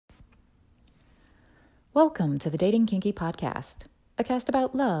Welcome to the Dating Kinky Podcast, a cast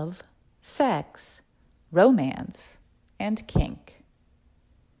about love, sex, romance, and kink.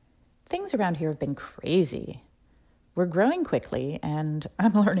 Things around here have been crazy. We're growing quickly, and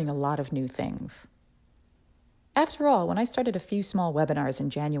I'm learning a lot of new things. After all, when I started a few small webinars in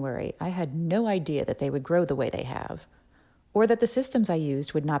January, I had no idea that they would grow the way they have, or that the systems I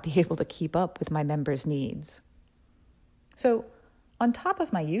used would not be able to keep up with my members' needs. So, on top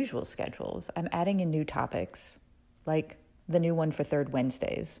of my usual schedules, I'm adding in new topics, like the new one for Third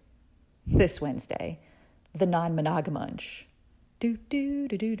Wednesdays. This Wednesday, the non-monogamunch.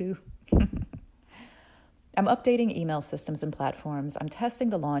 Do. I'm updating email systems and platforms. I'm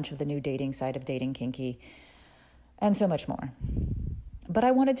testing the launch of the new dating site of Dating Kinky, and so much more. But I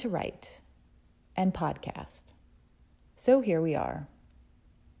wanted to write and podcast. So here we are.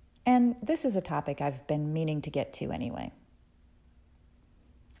 And this is a topic I've been meaning to get to anyway.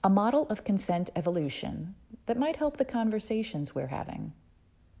 A model of consent evolution that might help the conversations we're having.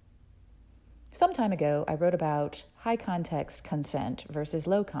 Some time ago, I wrote about high-context consent versus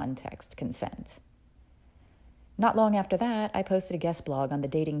low-context consent. Not long after that, I posted a guest blog on the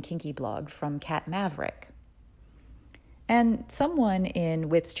Dating Kinky blog from Cat Maverick. And someone in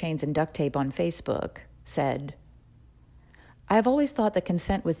Whips, Chains, and Duct Tape on Facebook said, I've always thought that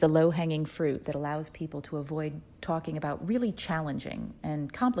consent was the low-hanging fruit that allows people to avoid talking about really challenging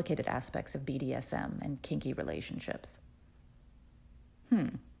and complicated aspects of BDSM and kinky relationships.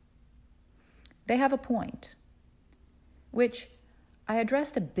 They have a point, which I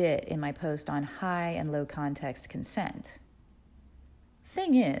addressed a bit in my post on high and low context consent.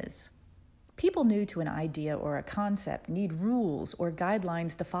 Thing is, people new to an idea or a concept need rules or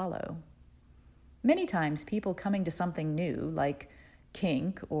guidelines to follow. Many times, people coming to something new, like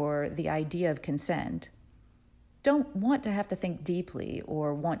kink or the idea of consent, don't want to have to think deeply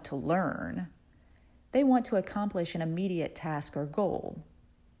or want to learn. They want to accomplish an immediate task or goal.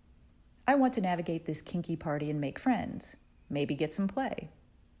 I want to navigate this kinky party and make friends, maybe get some play.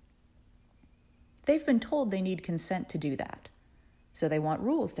 They've been told they need consent to do that, so they want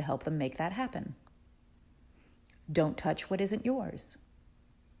rules to help them make that happen. Don't touch what isn't yours.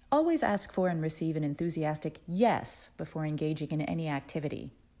 Always ask for and receive an enthusiastic yes before engaging in any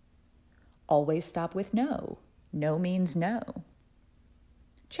activity. Always stop with no. No means no.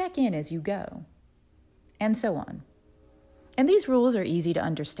 Check in as you go. And so on. And these rules are easy to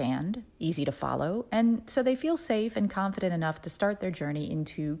understand, easy to follow, and so they feel safe and confident enough to start their journey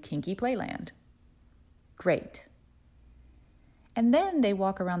into kinky playland. Great. And then they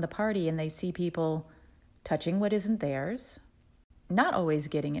walk around the party and they see people touching what isn't theirs, not always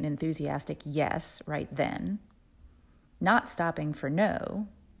getting an enthusiastic yes right then, not stopping for no,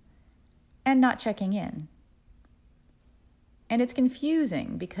 and not checking in. And it's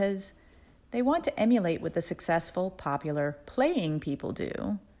confusing because they want to emulate what the successful, popular, playing people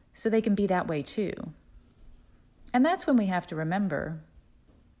do so they can be that way too. And that's when we have to remember,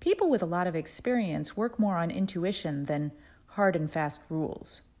 people with a lot of experience work more on intuition than hard and fast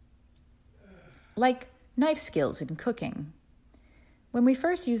rules. Like knife skills in cooking. When we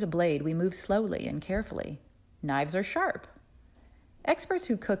first use a blade, we move slowly and carefully. Knives are sharp. Experts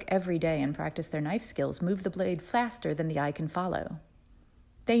who cook every day and practice their knife skills move the blade faster than the eye can follow.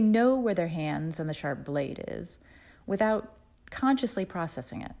 They know where their hands and the sharp blade is without consciously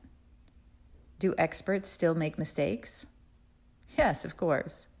processing it. Do experts still make mistakes? Yes, of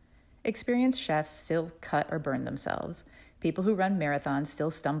course. Experienced chefs still cut or burn themselves. People who run marathons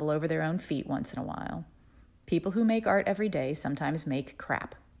still stumble over their own feet once in a while. People who make art every day sometimes make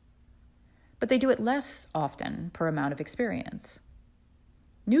crap. But they do it less often per amount of experience.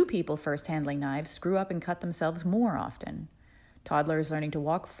 New people first handling knives screw up and cut themselves more often. Toddlers learning to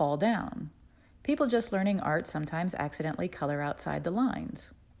walk fall down. People just learning art sometimes accidentally color outside the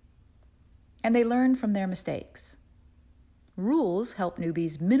lines. And they learn from their mistakes. Rules help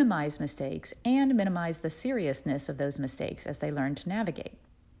newbies minimize mistakes and minimize the seriousness of those mistakes as they learn to navigate.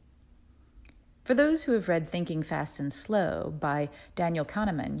 For those who have read Thinking Fast and Slow by Daniel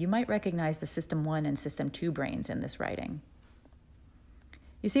Kahneman, you might recognize the System 1 and System 2 brains in this writing.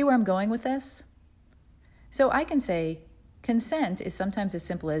 You see where I'm going with this? So I can say, consent is sometimes as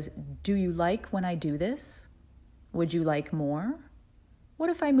simple as, do you like when I do this? Would you like more? What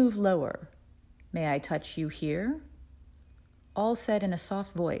if I move lower? May I touch you here? All said in a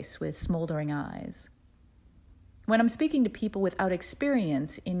soft voice with smoldering eyes. When I'm speaking to people without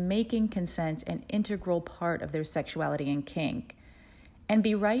experience in making consent an integral part of their sexuality and kink, and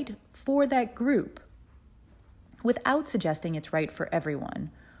be right for that group, without suggesting it's right for everyone,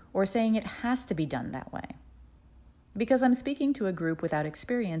 or saying it has to be done that way. Because I'm speaking to a group without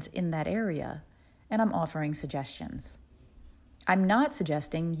experience in that area, and I'm offering suggestions. I'm not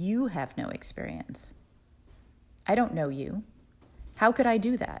suggesting you have no experience. I don't know you. How could I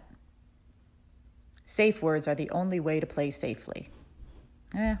do that? Safe words are the only way to play safely.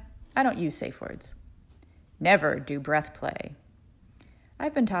 I don't use safe words. Never do breath play.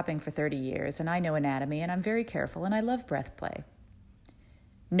 I've been topping for 30 years, and I know anatomy, and I'm very careful, and I love breath play.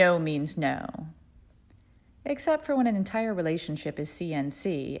 No means no. Except for when an entire relationship is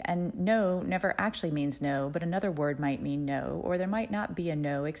CNC, and no never actually means no, but another word might mean no, or there might not be a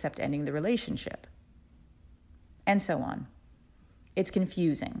no except ending the relationship. And so on. It's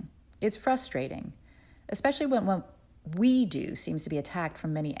confusing. It's frustrating, especially when what we do seems to be attacked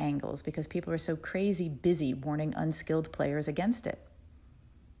from many angles because people are so crazy busy warning unskilled players against it.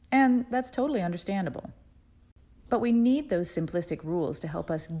 And that's totally understandable. But we need those simplistic rules to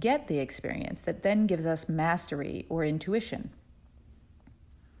help us get the experience that then gives us mastery or intuition.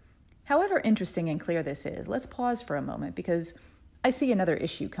 However interesting and clear this is, let's pause for a moment because I see another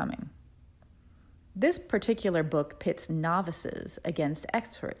issue coming. This particular book pits novices against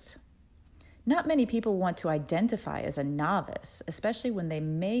experts. Not many people want to identify as a novice, especially when they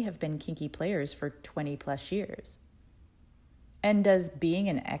may have been kinky players for 20 plus years. And does being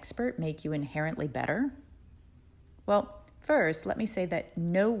an expert make you inherently better? Well, first, let me say that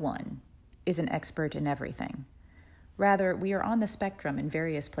no one is an expert in everything. Rather, we are on the spectrum in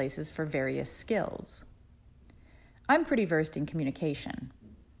various places for various skills. I'm pretty versed in communication.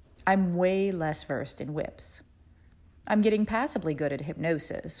 I'm way less versed in whips. I'm getting passably good at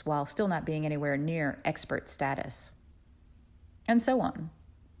hypnosis while still not being anywhere near expert status. And so on.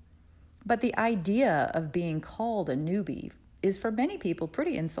 But the idea of being called a newbie is for many people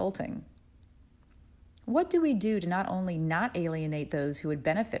pretty insulting. What do we do to not only not alienate those who would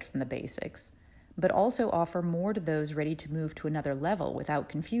benefit from the basics, but also offer more to those ready to move to another level without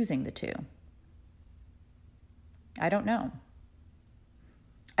confusing the two? I don't know.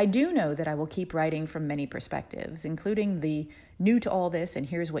 I do know that I will keep writing from many perspectives, including the new to all this and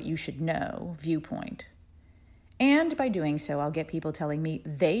here's what you should know viewpoint. And by doing so, I'll get people telling me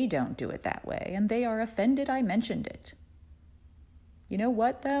they don't do it that way and they are offended I mentioned it. You know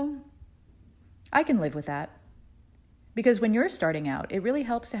what, though? I can live with that. Because when you're starting out, it really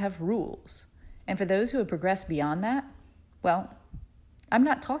helps to have rules. And for those who have progressed beyond that, well, I'm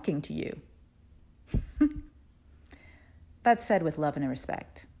not talking to you. That's said with love and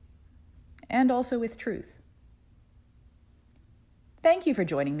respect. And also with truth. Thank you for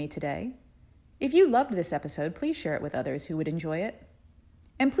joining me today. If you loved this episode, please share it with others who would enjoy it.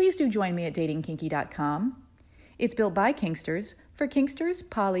 And please do join me at datingkinky.com. It's built by Kinksters, for Kinksters,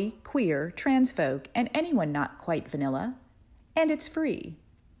 poly, queer, trans folk, and anyone not quite vanilla. And it's free.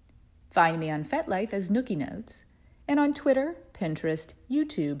 Find me on FetLife as Nookie Notes, and on Twitter, Pinterest,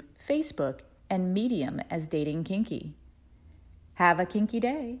 YouTube, Facebook, and Medium as Dating Kinky. Have a kinky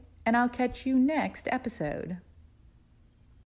day, and I'll catch you next episode.